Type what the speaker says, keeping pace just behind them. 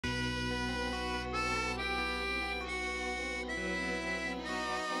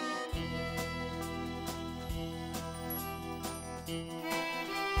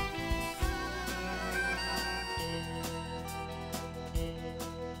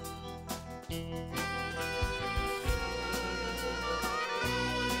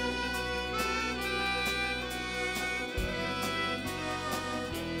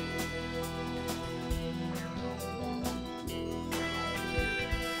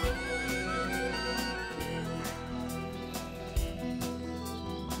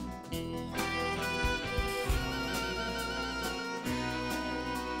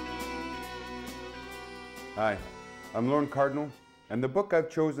Hi, I'm Lorne Cardinal, and the book I've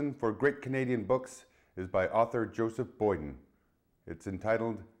chosen for Great Canadian Books is by author Joseph Boyden. It's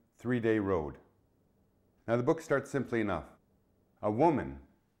entitled 3-Day Road. Now the book starts simply enough. A woman,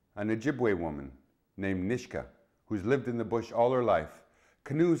 an Ojibwe woman named Nishka, who's lived in the bush all her life,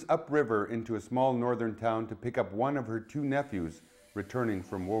 canoes upriver into a small northern town to pick up one of her 2 nephews returning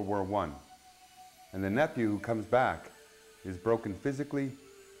from World War I. And the nephew who comes back is broken physically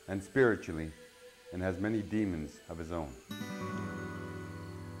and spiritually and has many demons of his own.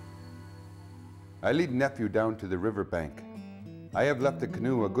 I lead nephew down to the riverbank. I have left the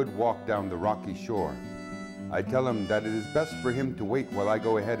canoe a good walk down the rocky shore. I tell him that it is best for him to wait while I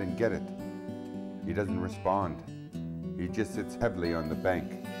go ahead and get it. He doesn't respond. He just sits heavily on the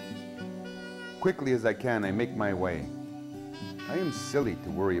bank. Quickly as I can, I make my way. I am silly to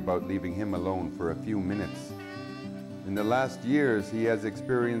worry about leaving him alone for a few minutes. In the last years, he has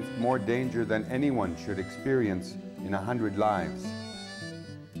experienced more danger than anyone should experience in 100 lives.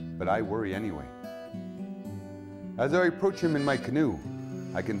 But I worry anyway. As I approach him in my canoe,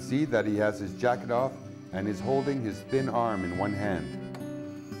 I can see that he has his jacket off and is holding his thin arm in one hand.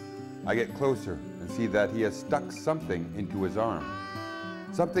 I get closer and see that he has stuck something into his arm.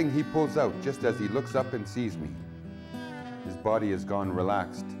 Something he pulls out just as he looks up and sees me. His body has gone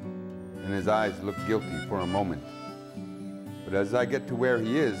relaxed, and his eyes look guilty for a moment. But as I get to where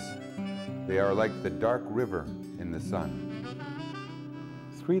he is, they are like the dark river in the sun.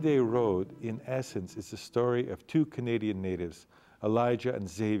 3-Day Road, in essence, is the story of 2 Canadian natives, Elijah and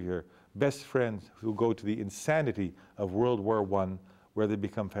Xavier, best friends who go to the insanity of World War I, where they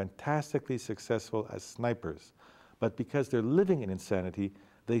become fantastically successful as snipers. But because they're living in insanity,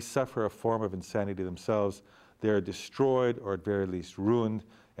 they suffer a form of insanity themselves. They are destroyed, or at very least ruined,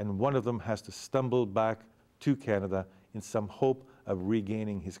 and one of them has to stumble back to Canada in some hope of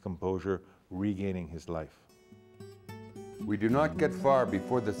regaining his composure, regaining his life. We do not get far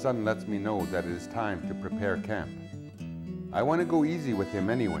before the sun lets me know that it is time to prepare camp. I want to go easy with him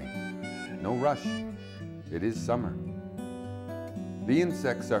anyway. No rush. It is summer. The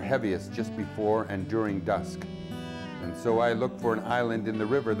insects are heaviest just before and during dusk, and so I look for an island in the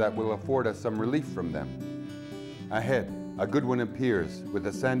river that will afford us some relief from them. Ahead, a good one appears with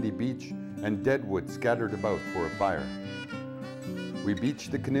a sandy beach and dead wood scattered about for a fire. We beach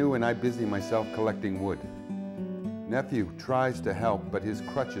the canoe and I busy myself collecting wood. Nephew tries to help, but his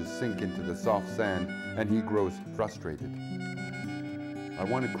crutches sink into the soft sand and he grows frustrated. I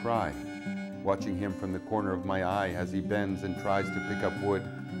want to cry, watching him from the corner of my eye as he bends and tries to pick up wood,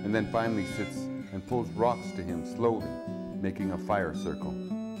 and then finally sits and pulls rocks to him slowly, making a fire circle.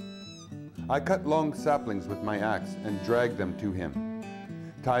 I cut long saplings with my axe and drag them to him,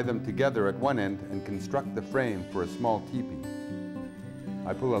 tie them together at one end and construct the frame for a small teepee.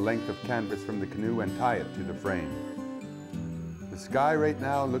 I pull a length of canvas from the canoe and tie it to the frame. The sky right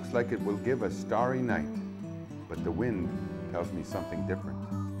now looks like it will give a starry night, but the wind tells me something different.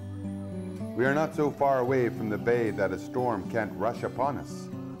 We are not so far away from the bay that a storm can't rush upon us.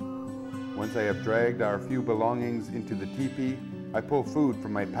 Once I have dragged our few belongings into the teepee, I pull food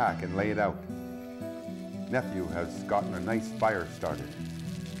from my pack and lay it out. Nephew has gotten a nice fire started.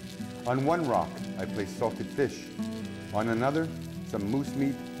 On one rock, I place salted fish. On another, some moose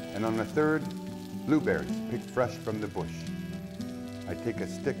meat, and on a third, blueberries picked fresh from the bush. I take a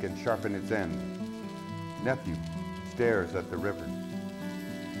stick and sharpen its end. Nephew stares at the river.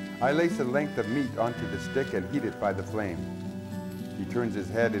 I lace a length of meat onto the stick and heat it by the flame. He turns his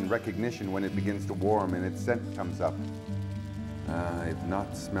head in recognition when it begins to warm and its scent comes up. I've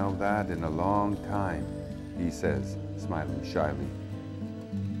not smelled that in a long time, he says, smiling shyly.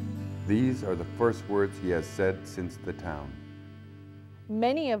 These are the first words he has said since the town.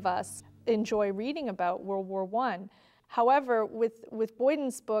 Many of us enjoy reading about World War I. However, with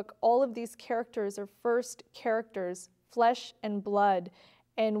Boyden's book, all of these characters are first characters, flesh and blood,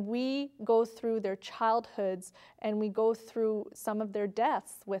 and we go through their childhoods and we go through some of their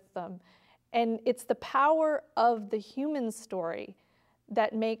deaths with them. And it's the power of the human story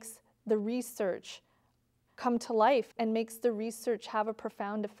that makes the research come to life and makes the research have a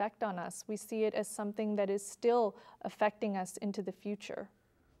profound effect on us. We see it as something that is still affecting us into the future.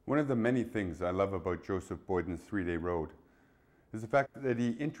 One of the many things I love about Joseph Boyden's 3-Day Road is the fact that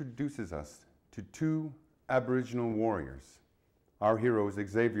he introduces us to 2 Aboriginal warriors, our heroes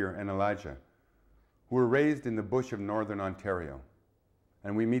Xavier and Elijah, who were raised in the bush of northern Ontario.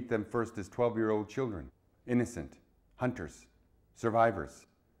 And we meet them first as 12-year-old children, innocent, hunters, survivors.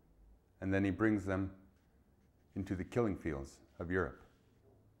 And then he brings them into the killing fields of Europe.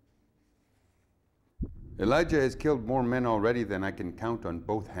 Elijah has killed more men already than I can count on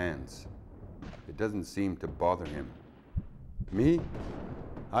both hands. It doesn't seem to bother him. Me?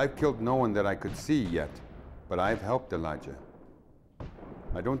 I've killed no one that I could see yet, but I've helped Elijah.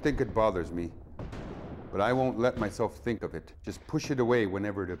 I don't think it bothers me, but I won't let myself think of it. Just push it away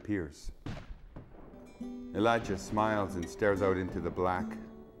whenever it appears. Elijah smiles and stares out into the black.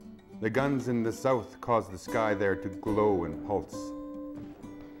 The guns in the south cause the sky there to glow and pulse.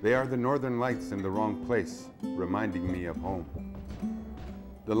 They are the northern lights in the wrong place, reminding me of home.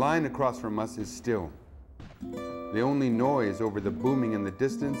 The line across from us is still. The only noise over the booming in the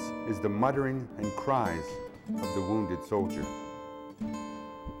distance is the muttering and cries of the wounded soldier.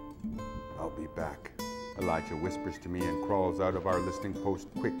 I'll be back, Elijah whispers to me and crawls out of our listening post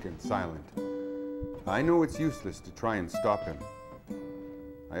quick and silent. I know it's useless to try and stop him.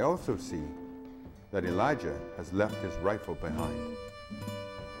 I also see that Elijah has left his rifle behind.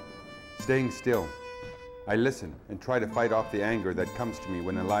 Staying still, I listen and try to fight off the anger that comes to me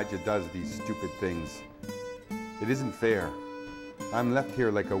when Elijah does these stupid things. It isn't fair. I'm left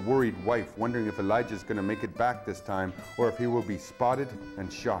here like a worried wife, wondering if Elijah's going to make it back this time or if he will be spotted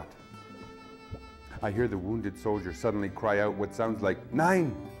and shot. I hear the wounded soldier suddenly cry out what sounds like,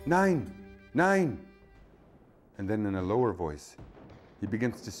 9, 9, 9. And then in a lower voice, he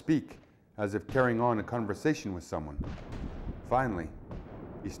begins to speak as if carrying on a conversation with someone. Finally,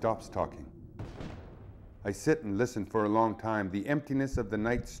 he stops talking. I sit and listen for a long time, the emptiness of the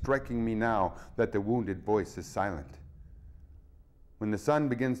night striking me now that the wounded voice is silent. When the sun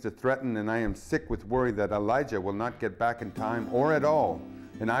begins to threaten and I am sick with worry that Elijah will not get back in time or at all,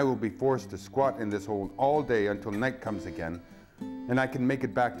 and I will be forced to squat in this hole all day until night comes again, and I can make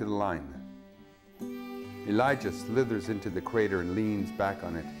it back to the line. Elijah slithers into the crater and leans back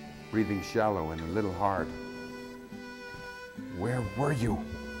on it, breathing shallow and a little hard. Where were you?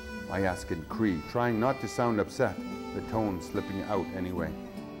 I ask in Cree, trying not to sound upset, the tone slipping out anyway.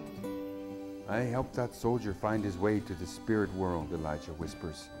 I helped that soldier find his way to the spirit world, Elijah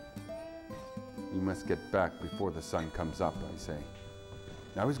whispers. We must get back before the sun comes up, I say.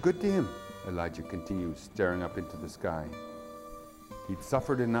 I was good to him, Elijah continues, staring up into the sky. He'd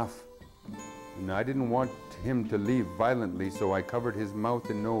suffered enough, and I didn't want him to leave violently, so I covered his mouth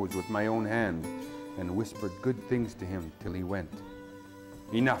and nose with my own hand and whispered good things to him till he went.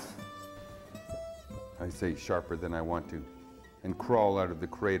 Enough, I say sharper than I want to, and crawl out of the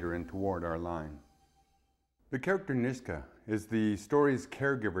crater and toward our line. The character Niska is the story's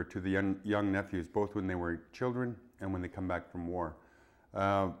caregiver to the young nephews, both when they were children and when they come back from war.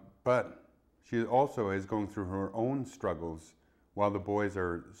 But she also is going through her own struggles while the boys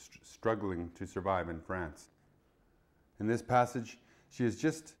are struggling to survive in France. In this passage, she has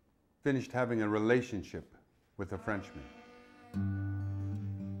just finished having a relationship with a Frenchman.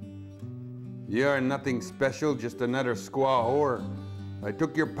 You're nothing special, just another squaw whore. I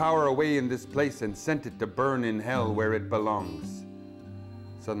took your power away in this place and sent it to burn in hell where it belongs.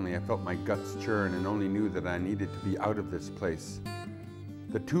 Suddenly I felt my guts churn and only knew that I needed to be out of this place.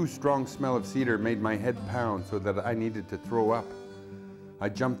 The too strong smell of cedar made my head pound so that I needed to throw up. I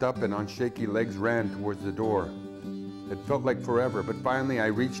jumped up and on shaky legs ran towards the door. It felt like forever, but finally I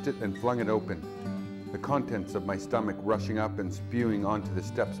reached it and flung it open, the contents of my stomach rushing up and spewing onto the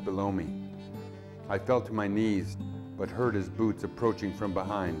steps below me. I fell to my knees, but heard his boots approaching from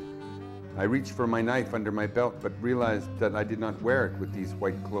behind. I reached for my knife under my belt, but realized that I did not wear it with these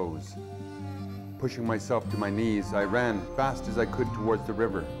white clothes. Pushing myself to my knees, I ran fast as I could towards the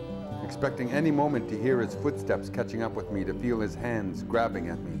river, expecting any moment to hear his footsteps catching up with me, to feel his hands grabbing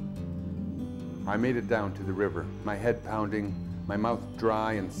at me. I made it down to the river, my head pounding, my mouth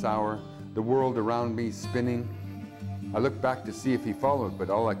dry and sour, the world around me spinning. I looked back to see if he followed, but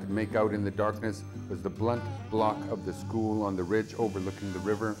all I could make out in the darkness was the blunt block of the school on the ridge overlooking the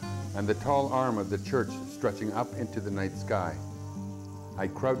river and the tall arm of the church stretching up into the night sky. I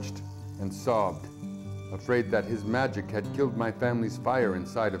crouched and sobbed, afraid that his magic had killed my family's fire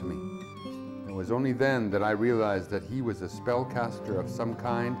inside of me. It was only then that I realized that he was a spellcaster of some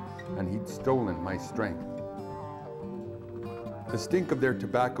kind and he'd stolen my strength. The stink of their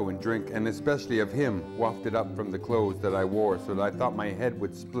tobacco and drink, and especially of him, wafted up from the clothes that I wore so that I thought my head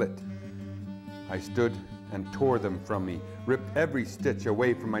would split. I stood and tore them from me, ripped every stitch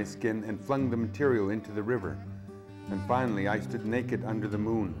away from my skin and flung the material into the river. And finally I stood naked under the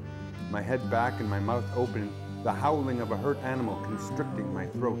moon, my head back and my mouth open, the howling of a hurt animal constricting my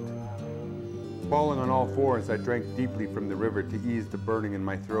throat. Falling on all fours, I drank deeply from the river to ease the burning in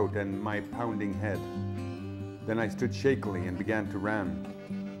my throat and my pounding head. Then I stood shakily and began to run.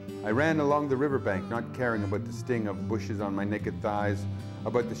 I ran along the riverbank, not caring about the sting of bushes on my naked thighs,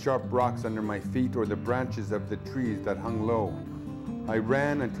 about the sharp rocks under my feet, or the branches of the trees that hung low. I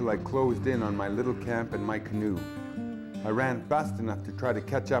ran until I closed in on my little camp and my canoe. I ran fast enough to try to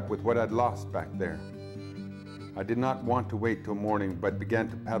catch up with what I'd lost back there. I did not want to wait till morning, but began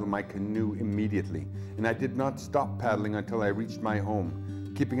to paddle my canoe immediately, and I did not stop paddling until I reached my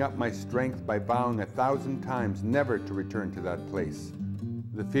home, keeping up my strength by vowing 1,000 times never to return to that place.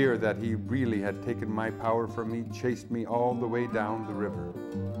 The fear that he really had taken my power from me chased me all the way down the river.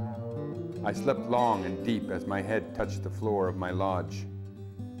 I slept long and deep as my head touched the floor of my lodge.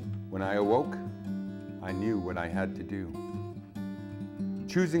 When I awoke, I knew what I had to do.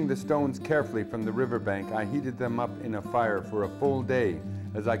 Choosing the stones carefully from the riverbank, I heated them up in a fire for a full day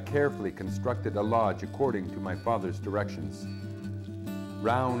as I carefully constructed a lodge according to my father's directions.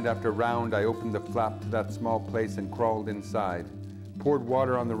 Round after round, I opened the flap to that small place and crawled inside, poured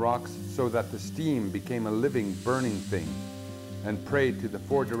water on the rocks so that the steam became a living, burning thing, and prayed to the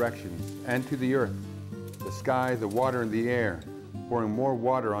 4 directions and to the earth, the sky, the water, and the air, pouring more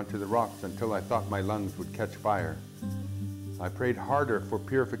water onto the rocks until I thought my lungs would catch fire. I prayed harder for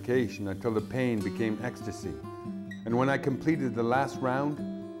purification until the pain became ecstasy. And when I completed the last round,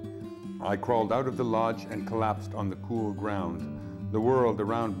 I crawled out of the lodge and collapsed on the cool ground, the world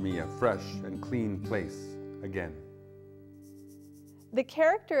around me a fresh and clean place again. The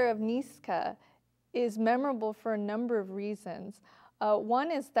character of Niska is memorable for a number of reasons.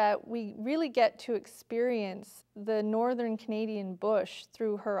 One is that we really get to experience the northern Canadian bush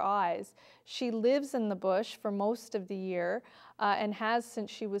through her eyes. She lives in the bush for most of the year and has since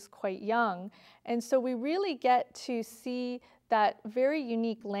she was quite young. And so we really get to see that very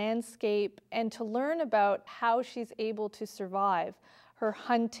unique landscape and to learn about how she's able to survive. Her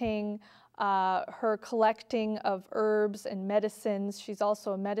hunting, her collecting of herbs and medicines. She's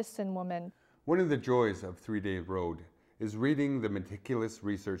also a medicine woman. One of the joys of 3 Day Road is reading the meticulous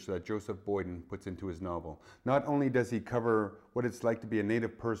research that Joseph Boyden puts into his novel. Not only does he cover what it's like to be a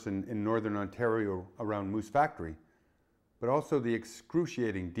Native person in Northern Ontario around Moose Factory, but also the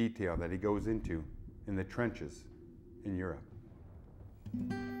excruciating detail that he goes into in the trenches in Europe.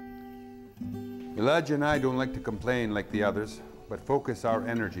 Elijah and I don't like to complain like the others, but focus our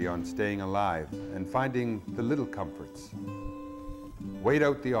energy on staying alive and finding the little comforts. Wait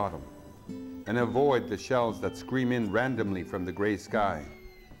out the autumn and avoid the shells that scream in randomly from the gray sky.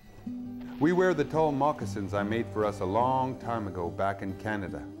 We wear the tall moccasins I made for us a long time ago back in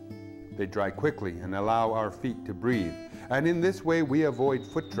Canada. They dry quickly and allow our feet to breathe, and in this way we avoid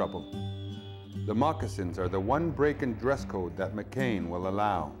foot trouble. The moccasins are the one break in dress code that McCain will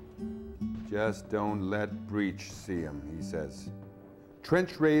allow. Just don't let Breach see him, he says.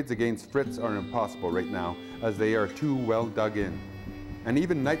 Trench raids against Fritz are impossible right now, as they are too well dug in. And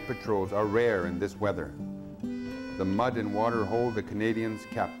even night patrols are rare in this weather. The mud and water hold the Canadians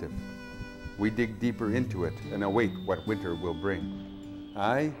captive. We dig deeper into it and await what winter will bring.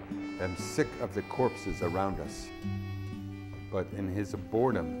 I am sick of the corpses around us. But in his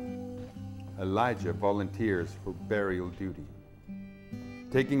boredom, Elijah volunteers for burial duty.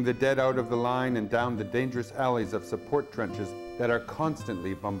 Taking the dead out of the line and down the dangerous alleys of support trenches that are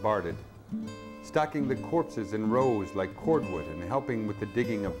constantly bombarded. Stacking the corpses in rows like cordwood and helping with the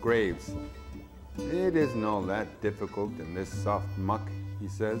digging of graves. It isn't all that difficult in this soft muck, he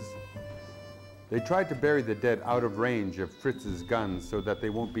says. They tried to bury the dead out of range of Fritz's guns so that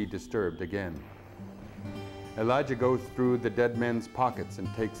they won't be disturbed again. Elijah goes through the dead men's pockets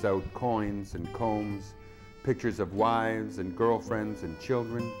and takes out coins and combs, pictures of wives and girlfriends and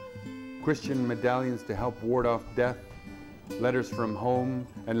children, Christian medallions to help ward off death, letters from home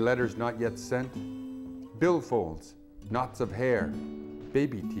and letters not yet sent, billfolds, knots of hair,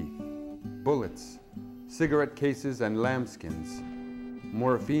 baby teeth, bullets, cigarette cases and lambskins,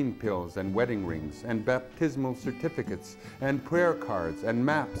 morphine pills and wedding rings and baptismal certificates and prayer cards and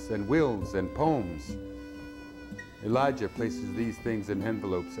maps and wills and poems. Elijah places these things in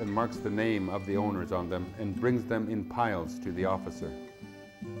envelopes and marks the name of the owners on them and brings them in piles to the officer.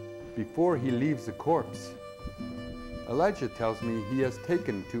 Before he leaves the corpse, Elijah tells me he has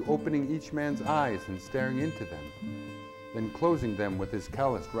taken to opening each man's eyes and staring into them, then closing them with his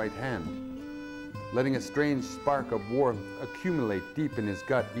calloused right hand, letting a strange spark of warmth accumulate deep in his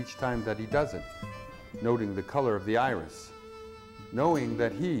gut each time that he does it, noting the color of the iris, knowing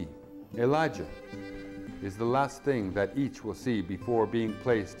that he, Elijah, is the last thing that each will see before being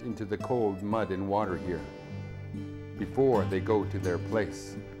placed into the cold mud and water here, before they go to their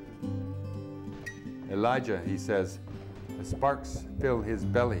place. Elijah, he says, the sparks fill his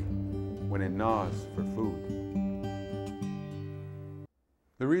belly when it gnaws for food.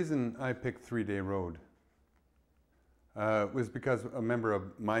 The reason I picked 3 Day Road was because a member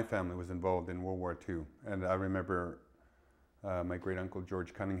of my family was involved in World War II. And I remember my great uncle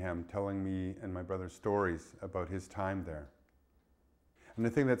George Cunningham telling me and my brother stories about his time there. And the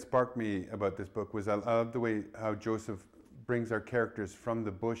thing that sparked me about this book was I love the way how Joseph brings our characters from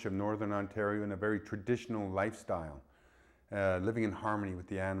the bush of Northern Ontario in a very traditional lifestyle, living in harmony with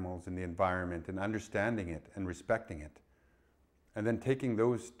the animals and the environment and understanding it and respecting it. And then taking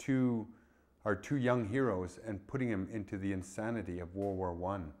those our two young heroes and putting them into the insanity of World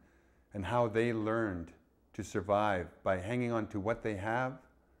War I and how they learned to survive by hanging on to what they have,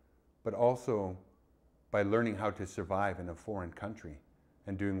 but also by learning how to survive in a foreign country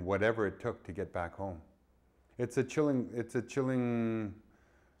and doing whatever it took to get back home. It's a chilling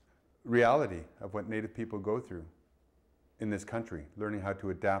reality of what Native people go through in this country, learning how to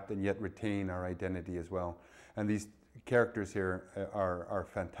adapt and yet retain our identity as well. And these characters here are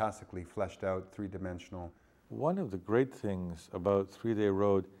fantastically fleshed out, three-dimensional. One of the great things about 3 Day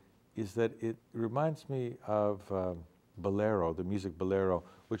Road is that it reminds me of bolero, the music bolero,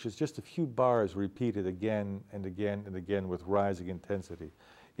 which is just a few bars repeated again and again and again with rising intensity.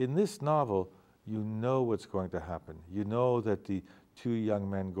 In this novel, you know what's going to happen. You know that the two young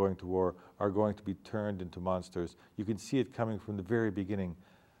men going to war are going to be turned into monsters. You can see it coming from the very beginning.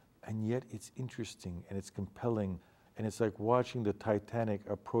 And yet it's interesting and it's compelling. And it's like watching the Titanic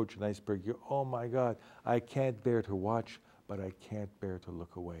approach an iceberg. You're, oh my God, I can't bear to watch, but I can't bear to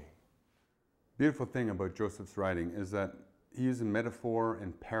look away. Beautiful thing about Joseph's writing is that he uses metaphor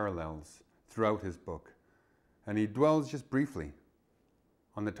and parallels throughout his book. And he dwells just briefly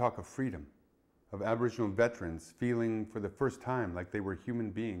on the talk of freedom, of Aboriginal veterans feeling for the first time like they were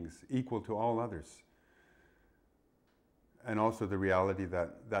human beings, equal to all others. And also the reality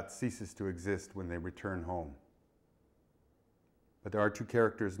that that ceases to exist when they return home. But our two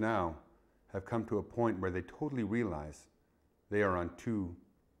characters now have come to a point where they totally realize they are on two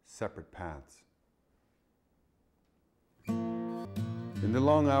separate paths. In the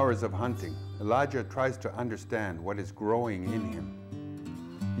long hours of hunting, Elijah tries to understand what is growing in him.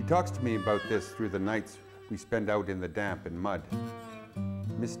 He talks to me about this through the nights we spend out in the damp and mud.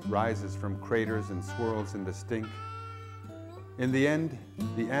 Mist rises from craters and swirls into stink. In the end,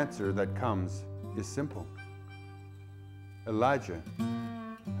 the answer that comes is simple. Elijah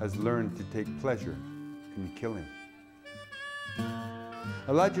has learned to take pleasure in killing.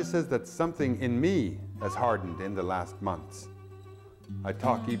 Elijah says that something in me has hardened in the last months. I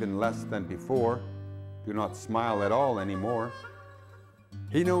talk even less than before, do not smile at all anymore.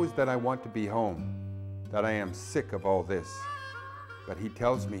 He knows that I want to be home, that I am sick of all this. But he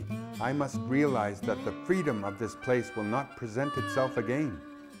tells me I must realize that the freedom of this place will not present itself again.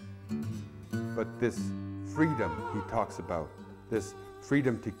 But this freedom he talks about, this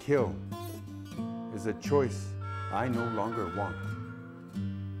freedom to kill, is a choice I no longer want.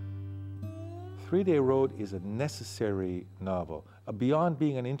 3 Day Road is a necessary novel. Beyond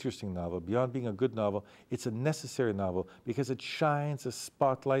being an interesting novel, beyond being a good novel, it's a necessary novel because it shines a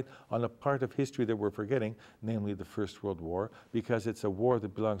spotlight on a part of history that we're forgetting, namely the First World War, because it's a war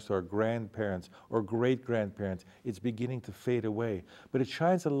that belongs to our grandparents or great-grandparents. It's beginning to fade away. But it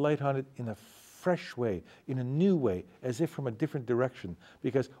shines a light on it in a fresh way, in a new way, as if from a different direction.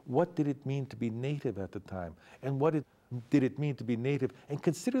 Because what did it mean to be Native at the time? And what did it mean to be Native? And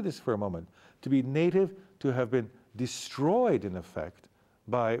consider this for a moment. To be Native, to have been destroyed in effect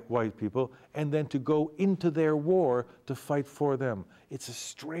by white people, and then to go into their war to fight for them. It's a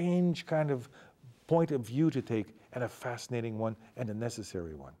strange kind of point of view to take, and a fascinating one, and a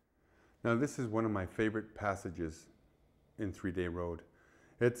necessary one. Now this is one of my favorite passages in 3 Day Road.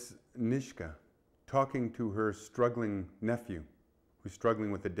 It's Nishka talking to her struggling nephew who's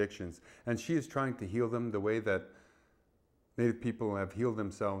struggling with addictions, and she is trying to heal them the way that Native people have healed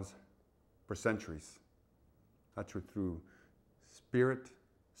themselves for centuries. That's through spirit,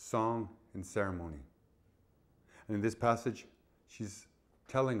 song, and ceremony. And in this passage, she's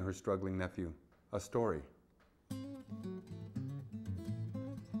telling her struggling nephew a story.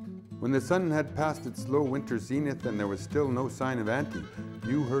 When the sun had passed its low winter zenith and there was still no sign of Auntie,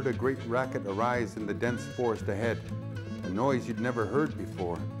 you heard a great racket arise in the dense forest ahead, a noise you'd never heard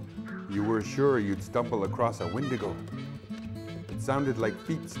before. You were sure you'd stumble across a Wendigo. It sounded like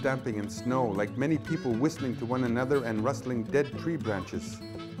feet stamping in snow, like many people whistling to one another and rustling dead tree branches.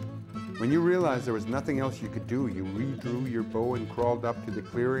 When you realized there was nothing else you could do, you redrew your bow and crawled up to the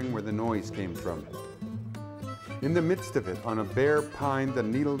clearing where the noise came from. In the midst of it, on a bare pine, the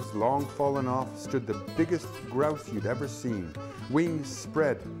needles long fallen off, stood the biggest grouse you'd ever seen, wings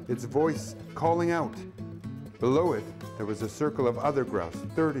spread, its voice calling out. Below it, there was a circle of other grouse,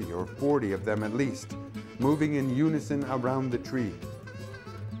 30 or 40 of them at least, moving in unison around the tree.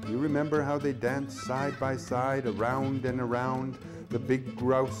 You remember how they danced side by side, around and around, the big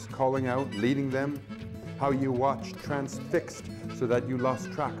grouse calling out, leading them? How you watched transfixed so that you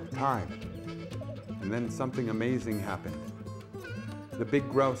lost track of time. And then something amazing happened. The big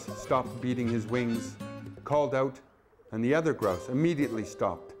grouse stopped beating his wings, called out, and the other grouse immediately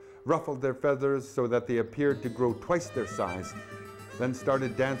stopped, ruffled their feathers so that they appeared to grow twice their size, then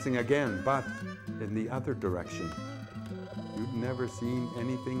started dancing again, but in the other direction. You'd never seen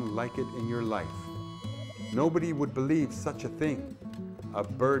anything like it in your life. Nobody would believe such a thing, a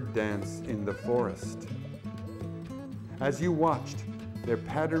bird dance in the forest. As you watched, their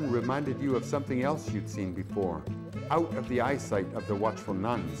pattern reminded you of something else you'd seen before, out of the eyesight of the watchful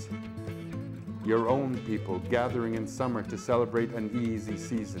nuns. Your own people gathering in summer to celebrate an easy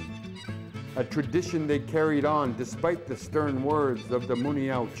season. A tradition they carried on despite the stern words of the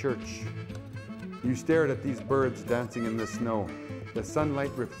Muniao Church. You stared at these birds dancing in the snow, the sunlight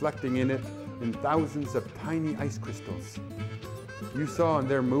reflecting in it in thousands of tiny ice crystals. You saw in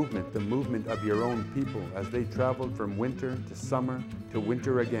their movement the movement of your own people as they traveled from winter to summer to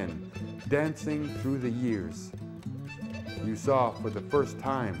winter again, dancing through the years. You saw for the first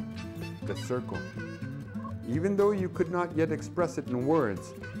time the circle. Even though you could not yet express it in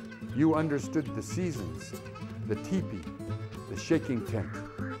words, you understood the seasons, the teepee, the shaking tent,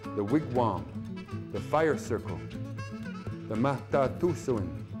 the wigwam, the fire circle, the matatusuin.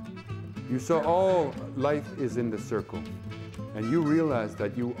 You saw all life is in the circle, and you realized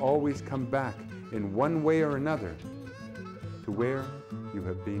that you always come back in one way or another to where you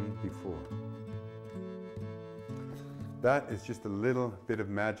have been before. That is just a little bit of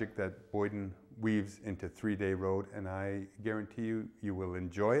magic that Boyden weaves into 3-Day Road, and I guarantee you, you will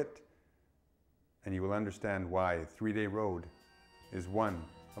enjoy it, and you will understand why 3-Day Road is one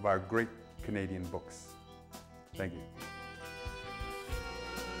of our great Canadian books. Thank you.